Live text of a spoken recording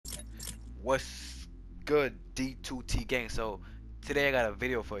What's good, D2T gang? So today I got a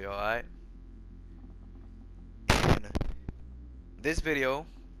video for y'all, alright? And this video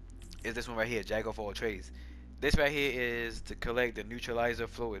is this one right here, Jack of all trades. This right here is to collect the neutralizer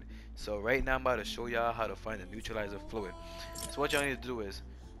fluid. So right now I'm about to show y'all how to find the neutralizer fluid. So what y'all need to do is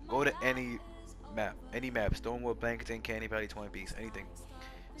go to any map, Stonewood, Blankerton, Candy Valley, Twin Peaks, anything.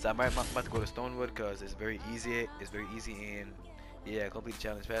 So I'm about to go to Stonewood because it's very easy. It's very easy and yeah, complete the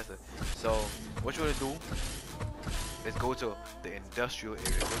challenge faster. So what you want to do is go to the industrial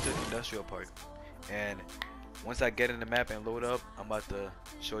area, go to the industrial part, and once I get in the map and load up, I'm about to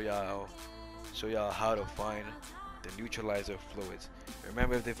show y'all how to find the neutralizer fluids.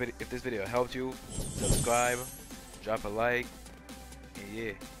 Remember, if this video helped you, subscribe, drop a like, and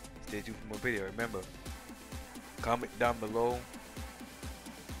yeah, stay tuned for more video. Remember, comment down below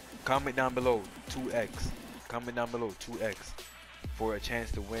 2x, comment down below 2x for a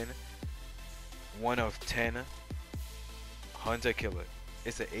chance to win 1 of 10 hunter killer.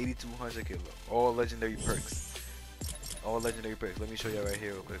 It's an 82 hunter killer, all legendary perks, let me show y'all right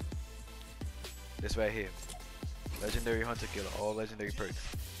here real quick. This right here, legendary hunter killer, all legendary perks.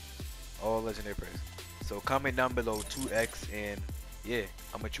 So comment down below 2x, and yeah,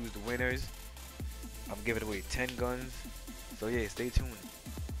 I'm gonna choose the winners. I'm giving away 10 guns, so yeah, stay tuned.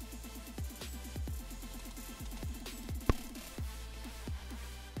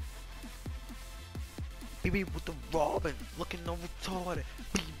 BB with the Robin, looking all retarded.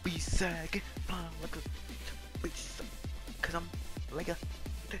 BB sagging, flying like a bitch, cause I'm like a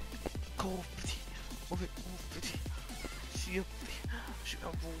cold 50, over 50, she up 50, she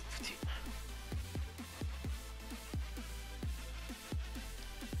up 50.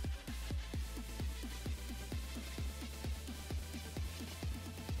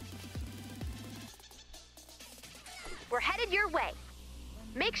 We're headed your way.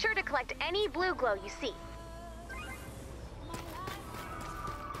 Make sure to collect any blue glow you see.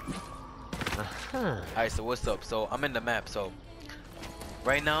 Alright, so what's up? So I'm in the map. So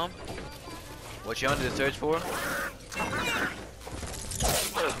right now, what y'all need to search for?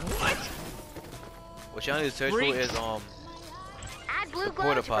 What y'all need to search for is Add blue the glow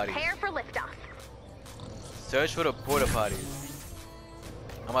porta to potties. prepare for liftoff. Search for the porta potties.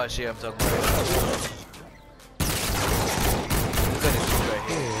 I'm about to share. I'm talking about. This gun is weak right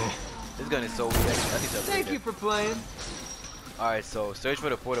here. This gun is so weak. I need to upgrade Thank you it. for playing. Alright, so search for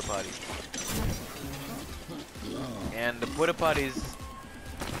the porta potties. And the porta potties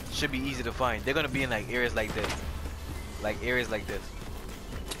should be easy to find. They're gonna be in like areas like this.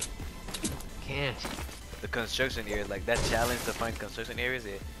 Can't. The construction areas, like that challenge to find construction areas,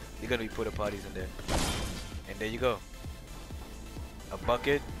 yeah, you're gonna be porta potties in there. And there you go. A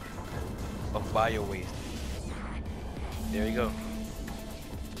bucket of bio waste. There you go.